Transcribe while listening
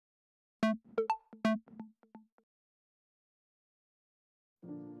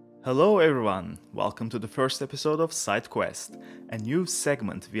Hello everyone, welcome to the first episode of SideQuest, a new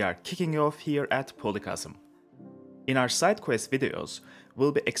segment we are kicking off here at PolyCosm. In our SideQuest videos,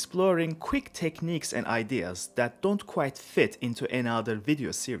 we'll be exploring quick techniques and ideas that don't quite fit into any other video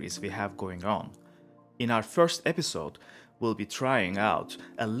series we have going on. In our first episode, we'll be trying out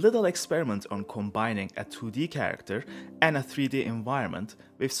a little experiment on combining a 2D character and a 3D environment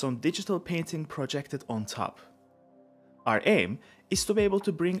with some digital painting projected on top. Our aim is to be able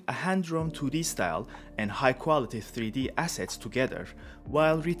to bring a hand-drawn 2D style and high-quality 3D assets together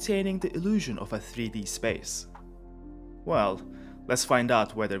while retaining the illusion of a 3D space. Well, let's find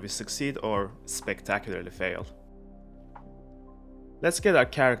out whether we succeed or spectacularly fail. Let's get our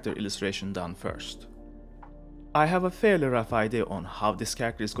character illustration done first. I have a fairly rough idea on how this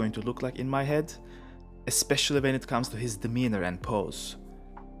character is going to look like in my head, especially when it comes to his demeanor and pose.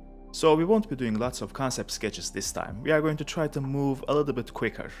 So we won't be doing lots of concept sketches this time, we are going to try to move a little bit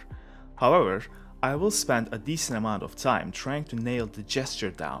quicker. However, I will spend a decent amount of time trying to nail the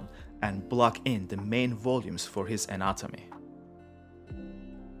gesture down and block in the main volumes for his anatomy.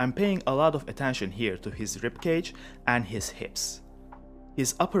 I'm paying a lot of attention here to his ribcage and his hips.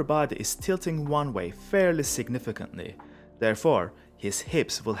 His upper body is tilting one way fairly significantly, therefore his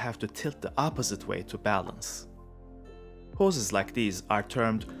hips will have to tilt the opposite way to balance. Poses like these are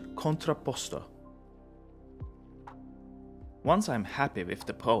termed contrapposto. Once I'm happy with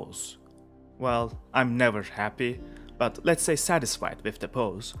the pose, well, I'm never happy, but let's say satisfied with the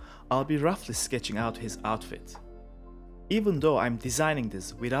pose, I'll be roughly sketching out his outfit. Even though I'm designing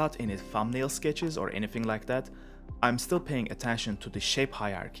this without any thumbnail sketches or anything like that, I'm still paying attention to the shape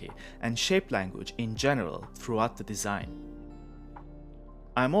hierarchy and shape language in general throughout the design.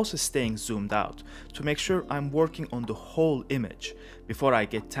 I'm also staying zoomed out to make sure I'm working on the whole image before I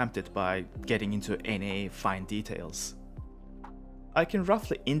get tempted by getting into any fine details. I can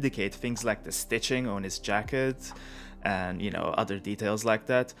roughly indicate things like the stitching on his jacket and other details like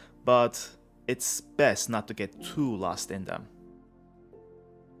that, but it's best not to get too lost in them.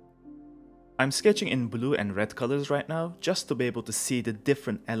 I'm sketching in blue and red colors right now just to be able to see the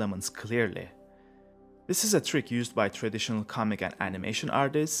different elements clearly. This is a trick used by traditional comic and animation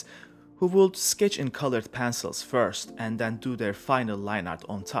artists who would sketch in colored pencils first and then do their final line art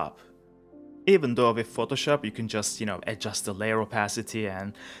on top. Even though with Photoshop you can just adjust the layer opacity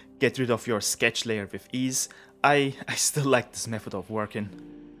and get rid of your sketch layer with ease, I still like this method of working.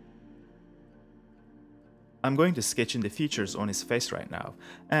 I'm going to sketch in the features on his face right now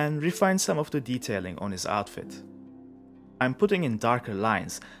and refine some of the detailing on his outfit. I'm putting in darker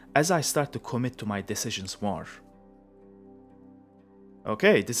lines as I start to commit to my decisions more.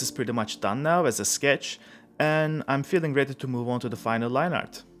 Okay, this is pretty much done now as a sketch, and I'm feeling ready to move on to the final line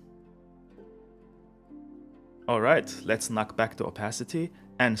art. Alright, let's knock back the opacity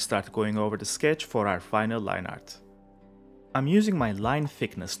and start going over the sketch for our final line art. I'm using my line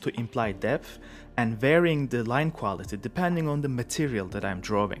thickness to imply depth and varying the line quality depending on the material that I'm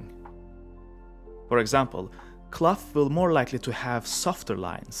drawing. For example, cloth will more likely to have softer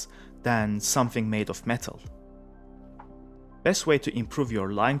lines than something made of metal. Best way to improve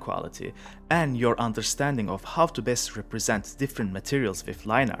your line quality and your understanding of how to best represent different materials with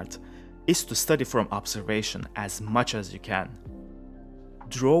line art is to study from observation as much as you can.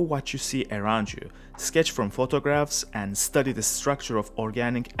 Draw what you see around you, sketch from photographs, and study the structure of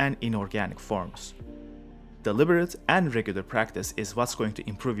organic and inorganic forms. Deliberate and regular practice is what's going to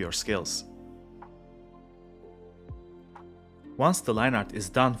improve your skills. Once the line art is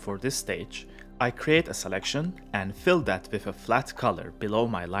done for this stage, I create a selection and fill that with a flat color below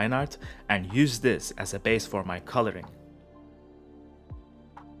my line art and use this as a base for my coloring.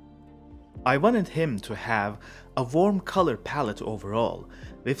 I wanted him to have a warm color palette overall,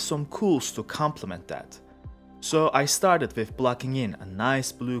 with some cools to complement that. So I started with blocking in a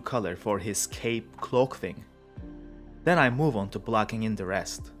nice blue color for his cape cloak thing. Then I move on to blocking in the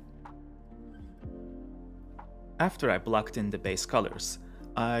rest. After I blocked in the base colors,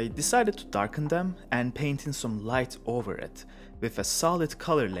 I decided to darken them and paint in some light over it with a solid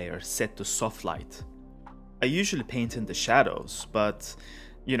color layer set to soft light. I usually paint in the shadows, but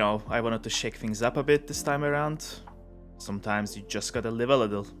I wanted to shake things up a bit this time around. Sometimes you just gotta live a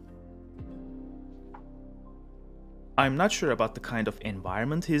little. I'm not sure about the kind of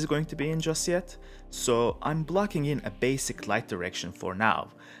environment he's going to be in just yet, so I'm blocking in a basic light direction for now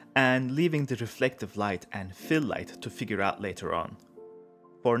and leaving the reflective light and fill light to figure out later on.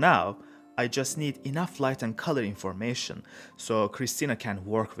 For now, I just need enough light and color information so Christina can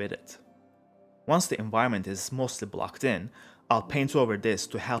work with it. Once the environment is mostly blocked in, I'll paint over this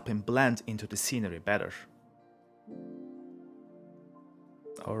to help him blend into the scenery better.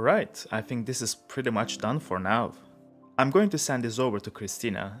 Alright, I think this is pretty much done for now. I'm going to send this over to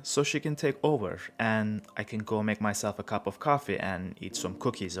Christina so she can take over and I can go make myself a cup of coffee and eat some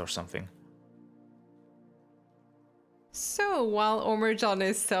cookies or something. So while Omerjan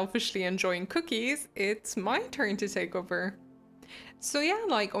is selfishly enjoying cookies, it's my turn to take over. So yeah,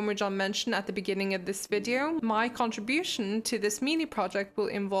 like Omerjan mentioned at the beginning of this video, my contribution to this mini project will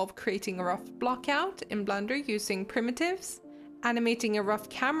involve creating a rough blockout in Blender using primitives, animating a rough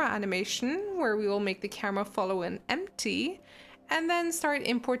camera animation where we will make the camera follow an empty, and then start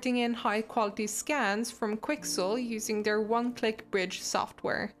importing in high quality scans from Quixel using their one-click bridge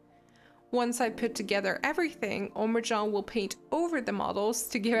software. Once I put together everything, Omerjan will paint over the models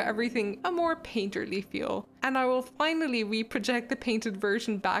to give everything a more painterly feel. And I will finally reproject the painted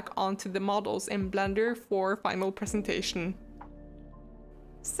version back onto the models in Blender for final presentation.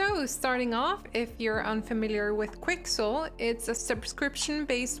 So starting off, if you're unfamiliar with Quixel, it's a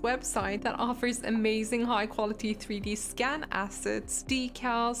subscription-based website that offers amazing high-quality 3D scan assets,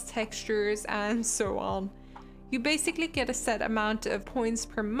 decals, textures, and so on. You basically get a set amount of points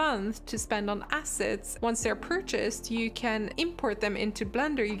per month to spend on assets. Once they're purchased, you can import them into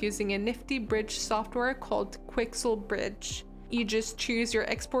Blender using a nifty bridge software called Quixel Bridge. You just choose your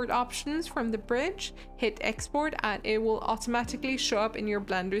export options from the bridge, hit export, and it will automatically show up in your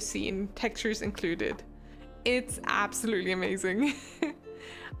Blender scene, textures included. It's absolutely amazing.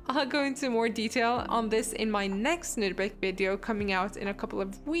 I'll go into more detail on this in my next Nidbeck video coming out in a couple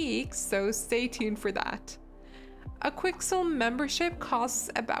of weeks, so stay tuned for that. A Quixel membership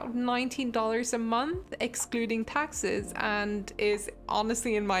costs about $19 a month, excluding taxes, and is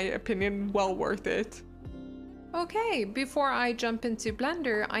honestly, in my opinion, well worth it. Okay, before I jump into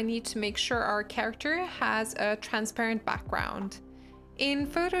Blender, I need to make sure our character has a transparent background. In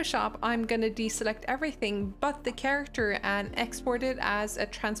Photoshop, I'm gonna deselect everything but the character and export it as a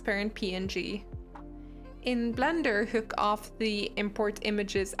transparent PNG. In Blender, hook off the Import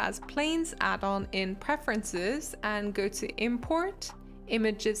Images as Planes add-on in Preferences and go to Import,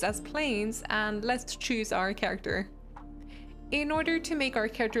 Images as Planes, and let's choose our character. In order to make our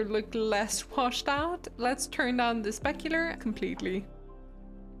character look less washed out, let's turn down the specular completely.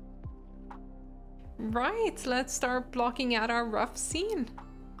 Right, let's start blocking out our rough scene.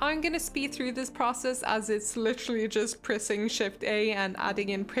 I'm gonna speed through this process as it's literally just pressing Shift A and adding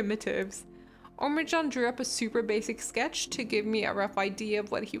in primitives. Omerjan drew up a super basic sketch to give me a rough idea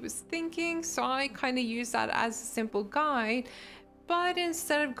of what he was thinking, so I kind of used that as a simple guide, but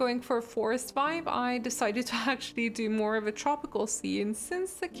instead of going for a forest vibe, I decided to actually do more of a tropical scene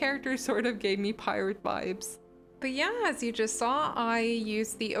since the character sort of gave me pirate vibes. But yeah, as you just saw, I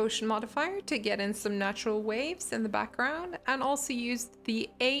used the ocean modifier to get in some natural waves in the background, and also used the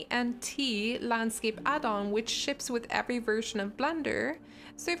ANT landscape add-on, which ships with every version of Blender.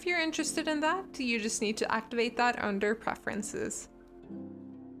 So if you're interested in that, you just need to activate that under Preferences.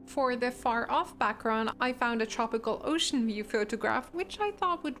 For the far off background, I found a tropical ocean view photograph, which I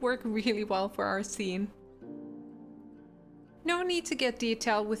thought would work really well for our scene. No need to get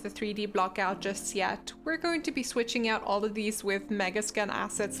detailed with the 3D blockout just yet. We're going to be switching out all of these with Megascan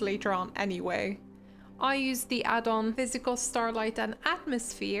assets later on anyway. I used the add-on Physical Starlight and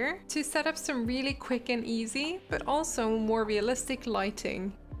Atmosphere to set up some really quick and easy, but also more realistic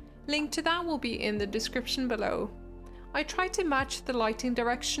lighting. Link to that will be in the description below. I tried to match the lighting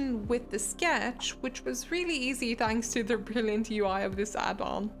direction with the sketch, which was really easy thanks to the brilliant UI of this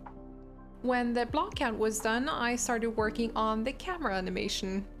add-on. When the blockout was done, I started working on the camera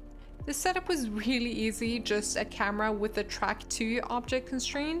animation. The setup was really easy, just a camera with a track 2 object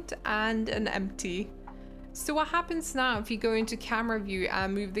constraint and an empty. So what happens now if you go into camera view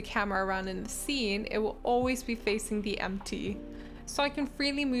and move the camera around in the scene, it will always be facing the empty. So I can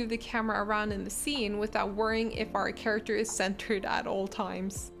freely move the camera around in the scene without worrying if our character is centered at all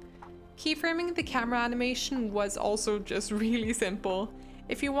times. Keyframing the camera animation was also just really simple.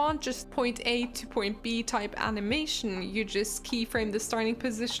 If you want just point A to point B type animation, you just keyframe the starting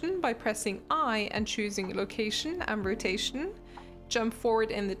position by pressing I and choosing location and rotation, jump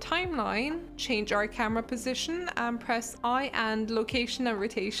forward in the timeline, change our camera position, and press I and location and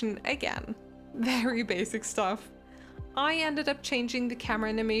rotation again. Very basic stuff. I ended up changing the camera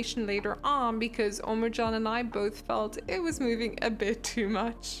animation later on because Omerjan and I both felt it was moving a bit too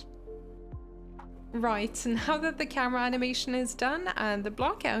much. Right, now that the camera animation is done and the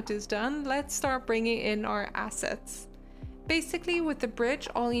blockout is done, let's start bringing in our assets. Basically, with the bridge,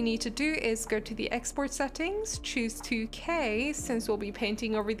 all you need to do is go to the export settings, choose 2K, since we'll be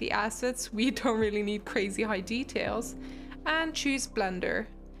painting over the assets, we don't really need crazy high details, and choose Blender.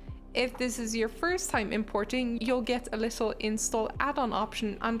 If this is your first time importing, you'll get a little install add-on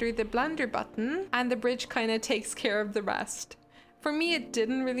option under the Blender button, and the bridge kind of takes care of the rest. For me, it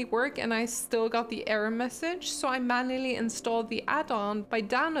didn't really work and I still got the error message, so I manually installed the add-on by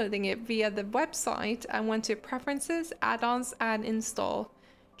downloading it via the website and went to Preferences, Add-ons and Install.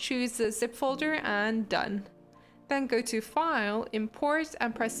 Choose the zip folder and done. Then go to File, Import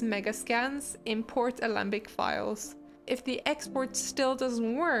and press Megascans, Import Alembic Files. If the export still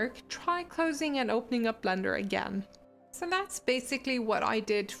doesn't work, try closing and opening up Blender again. So that's basically what I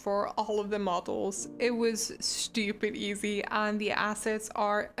did for all of the models. It was stupid easy and the assets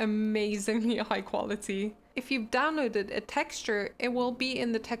are amazingly high quality. If you've downloaded a texture, it will be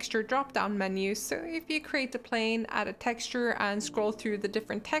in the texture drop-down menu, so if you create a plane, add a texture and scroll through the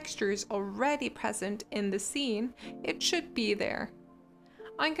different textures already present in the scene, it should be there.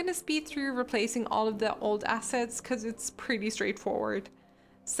 I'm going to speed through replacing all of the old assets because it's pretty straightforward.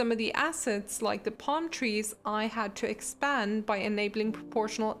 Some of the assets, like the palm trees, I had to expand by enabling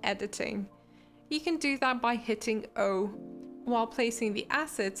proportional editing. You can do that by hitting O. While placing the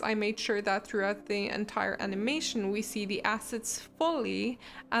assets, I made sure that throughout the entire animation we see the assets fully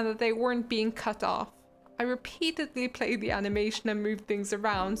and that they weren't being cut off. I repeatedly played the animation and moved things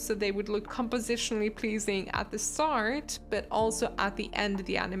around so they would look compositionally pleasing at the start, but also at the end of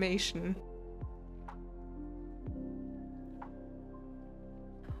the animation.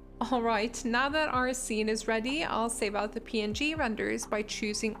 Alright, now that our scene is ready, I'll save out the PNG renders by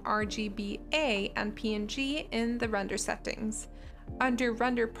choosing RGBA and PNG in the render settings. Under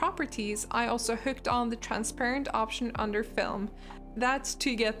render properties, I also hooked on the transparent option under film. That's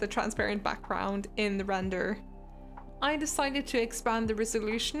to get the transparent background in the render. I decided to expand the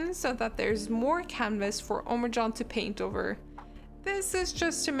resolution so that there's more canvas for Omerjan to paint over. This is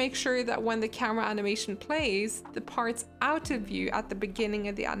just to make sure that when the camera animation plays, the parts out of view at the beginning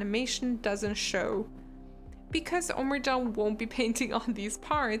of the animation doesn't show. Because Omerjan won't be painting on these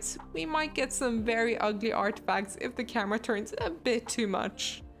parts, we might get some very ugly artifacts if the camera turns a bit too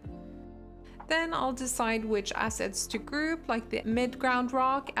much. Then I'll decide which assets to group, like the mid-ground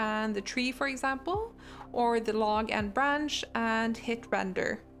rock and the tree for example, or the log and branch, and hit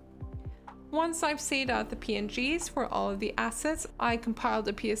render. Once I've saved out the PNGs for all of the assets, I compiled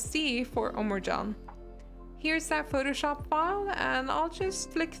a PSD for Omerjan. Here's that Photoshop file, and I'll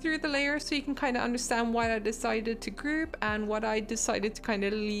just flick through the layers so you can kind of understand what I decided to group and what I decided to kind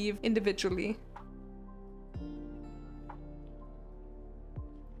of leave individually.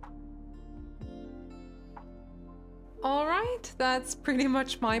 Alright, that's pretty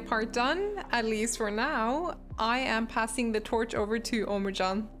much my part done, at least for now. I am passing the torch over to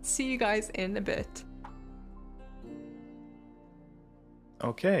Omerjan. See you guys in a bit.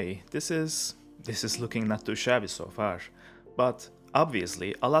 Okay, this is looking not too shabby so far, but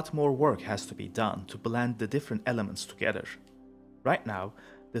obviously a lot more work has to be done to blend the different elements together. Right now,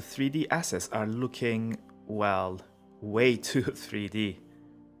 the 3D assets are looking, well, way too 3D.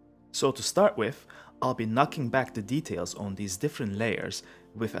 So to start with, I'll be knocking back the details on these different layers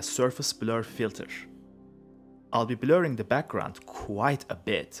with a surface blur filter. I'll be blurring the background quite a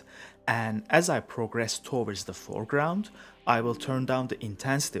bit, and as I progress towards the foreground, I will turn down the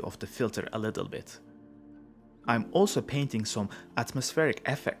intensity of the filter a little bit. I'm also painting some atmospheric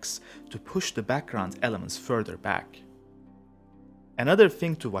effects to push the background elements further back. Another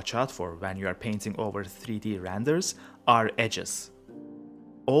thing to watch out for when you are painting over 3D renders are edges.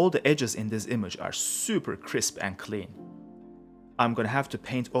 All the edges in this image are super crisp and clean. I'm gonna have to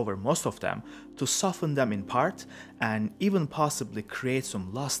paint over most of them to soften them in part and even possibly create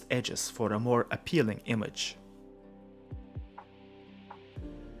some lost edges for a more appealing image.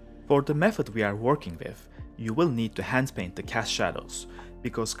 For the method we are working with, you will need to hand paint the cast shadows,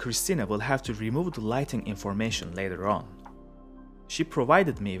 because Christina will have to remove the lighting information later on. She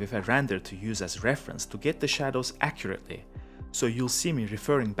provided me with a render to use as reference to get the shadows accurately, so you'll see me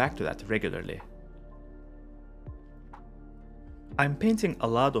referring back to that regularly. I'm painting a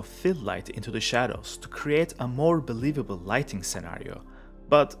lot of fill light into the shadows to create a more believable lighting scenario,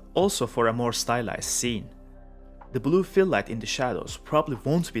 but also for a more stylized scene. The blue fill light in the shadows probably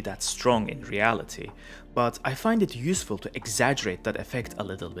won't be that strong in reality, but I find it useful to exaggerate that effect a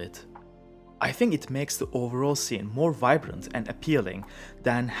little bit. I think it makes the overall scene more vibrant and appealing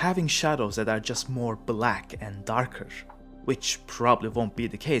than having shadows that are just more black and darker, which probably won't be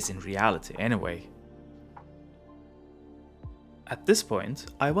the case in reality anyway. At this point,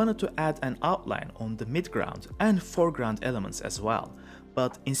 I wanted to add an outline on the midground and foreground elements as well,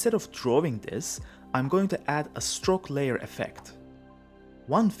 but instead of drawing this, I'm going to add a stroke layer effect.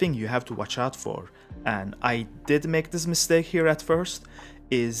 One thing you have to watch out for, and I did make this mistake here at first,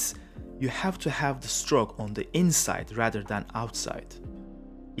 is you have to have the stroke on the inside rather than outside.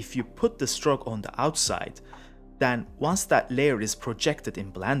 If you put the stroke on the outside, then once that layer is projected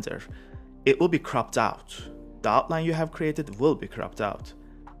in Blender, it will be cropped out. The outline you have created will be cropped out.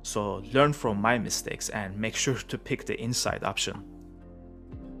 So learn from my mistakes and make sure to pick the inside option.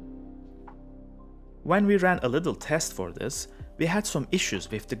 When we ran a little test for this, we had some issues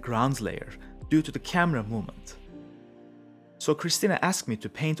with the ground layer due to the camera movement. So Christina asked me to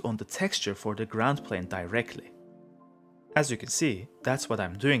paint on the texture for the ground plane directly. As you can see, that's what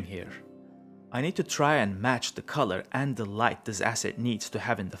I'm doing here. I need to try and match the color and the light this asset needs to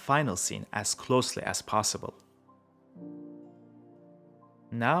have in the final scene as closely as possible.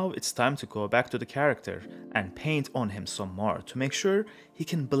 Now it's time to go back to the character and paint on him some more to make sure he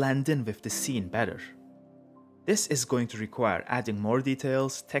can blend in with the scene better. This is going to require adding more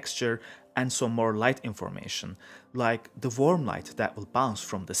details, texture, and some more light information, like the warm light that will bounce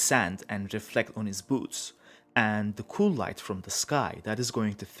from the sand and reflect on his boots, and the cool light from the sky that is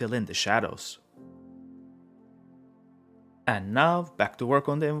going to fill in the shadows. And now back to work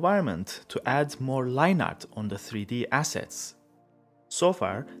on the environment to add more line art on the 3D assets. So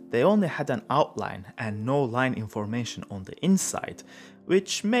far, they only had an outline and no line information on the inside,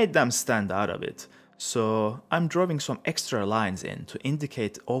 which made them stand out a bit. So I'm drawing some extra lines in to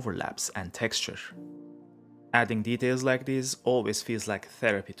indicate overlaps and texture. Adding details like these always feels like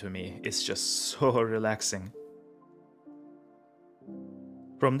therapy to me, it's just so relaxing.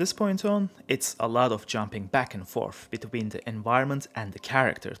 From this point on, it's a lot of jumping back and forth between the environment and the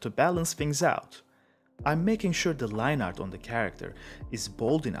character to balance things out. I'm making sure the line art on the character is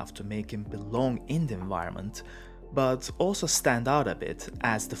bold enough to make him belong in the environment, but also stand out a bit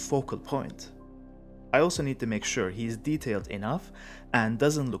as the focal point. I also need to make sure he's detailed enough and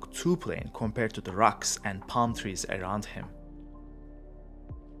doesn't look too plain compared to the rocks and palm trees around him.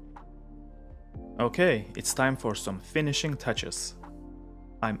 Okay, it's time for some finishing touches.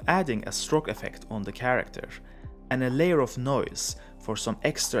 I'm adding a stroke effect on the character and a layer of noise for some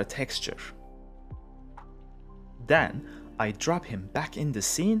extra texture. Then I drop him back in the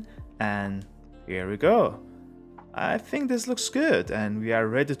scene and here we go. I think this looks good and we are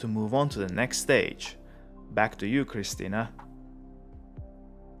ready to move on to the next stage. Back to you, Christina.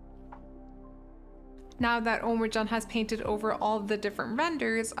 Now that Omerjan has painted over all the different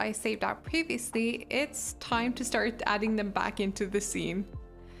renders I saved out previously, it's time to start adding them back into the scene.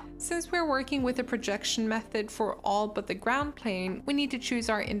 Since we're working with a projection method for all but the ground plane, we need to choose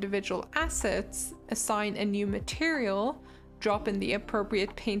our individual assets, assign a new material, drop in the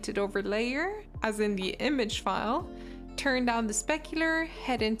appropriate painted over layer, as in the image file, turn down the specular,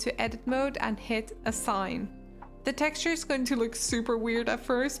 head into edit mode and hit assign. The texture is going to look super weird at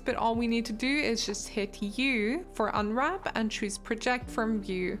first, but all we need to do is just hit U for unwrap and choose project from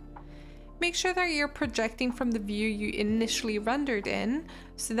view. Make sure that you're projecting from the view you initially rendered in,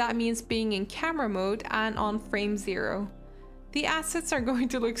 so that means being in camera mode and on frame 0. The assets are going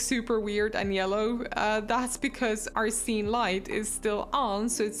to look super weird and yellow. That's because our scene light is still on,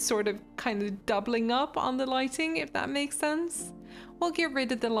 so it's sort of kind of doubling up on the lighting, if that makes sense. We'll get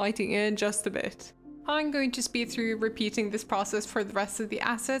rid of the lighting in just a bit. I'm going to speed through repeating this process for the rest of the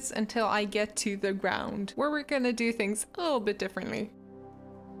assets until I get to the ground, where we're going to do things a little bit differently.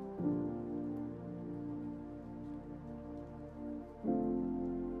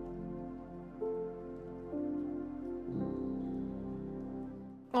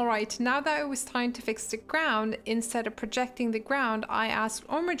 Alright, now that it was time to fix the ground, instead of projecting the ground, I asked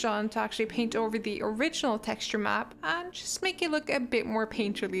Omerjan to actually paint over the original texture map and just make it look a bit more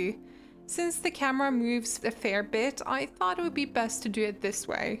painterly. Since the camera moves a fair bit, I thought it would be best to do it this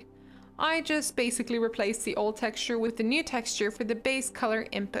way. I just basically replaced the old texture with the new texture for the base color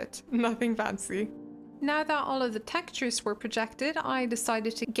input, nothing fancy. Now that all of the textures were projected, I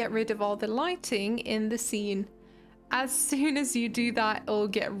decided to get rid of all the lighting in the scene. As soon as you do that, it'll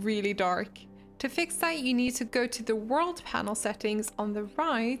get really dark. To fix that, you need to go to the world panel settings on the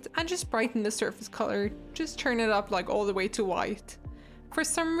right and just brighten the surface color. Just turn it up like all the way to white. For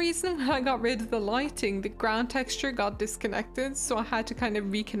some reason, when I got rid of the lighting, the ground texture got disconnected, so I had to kind of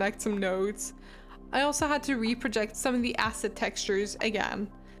reconnect some nodes. I also had to reproject some of the asset textures again.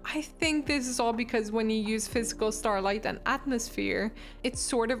 I think this is all because when you use physical starlight and atmosphere, it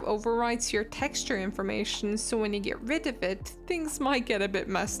sort of overwrites your texture information, so when you get rid of it, things might get a bit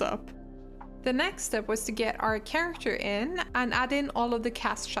messed up. The next step was to get our character in and add in all of the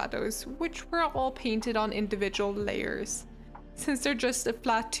cast shadows, which were all painted on individual layers. Since they're just a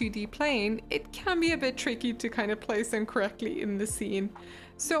flat 2D plane, it can be a bit tricky to kind of place them correctly in the scene.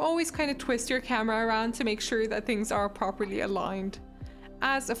 So always kind of twist your camera around to make sure that things are properly aligned.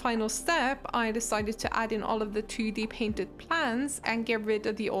 As a final step, I decided to add in all of the 2D painted plans and get rid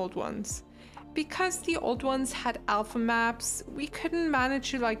of the old ones. Because the old ones had alpha maps, we couldn't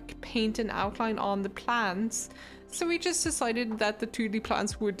manage to like paint an outline on the plans, so we just decided that the 2D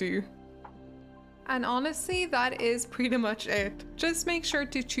plans would do. And honestly, that is pretty much it. Just make sure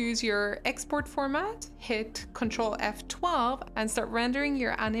to choose your export format, hit Ctrl F12 and start rendering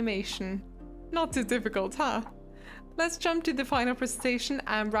your animation. Not too difficult, huh? Let's jump to the final presentation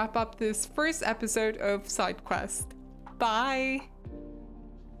and wrap up this first episode of SideQuest. Bye!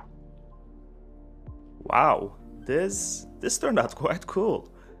 Wow, this turned out quite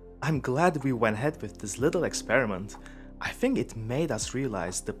cool. I'm glad we went ahead with this little experiment. I think it made us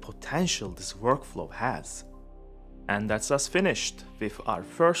realize the potential this workflow has. And that's us finished with our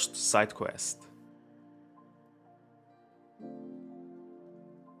first side quest.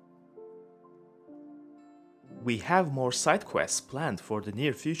 We have more side quests planned for the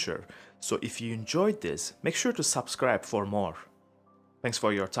near future, so if you enjoyed this, make sure to subscribe for more. Thanks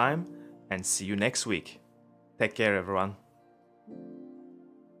for your time, and see you next week. Take care, everyone.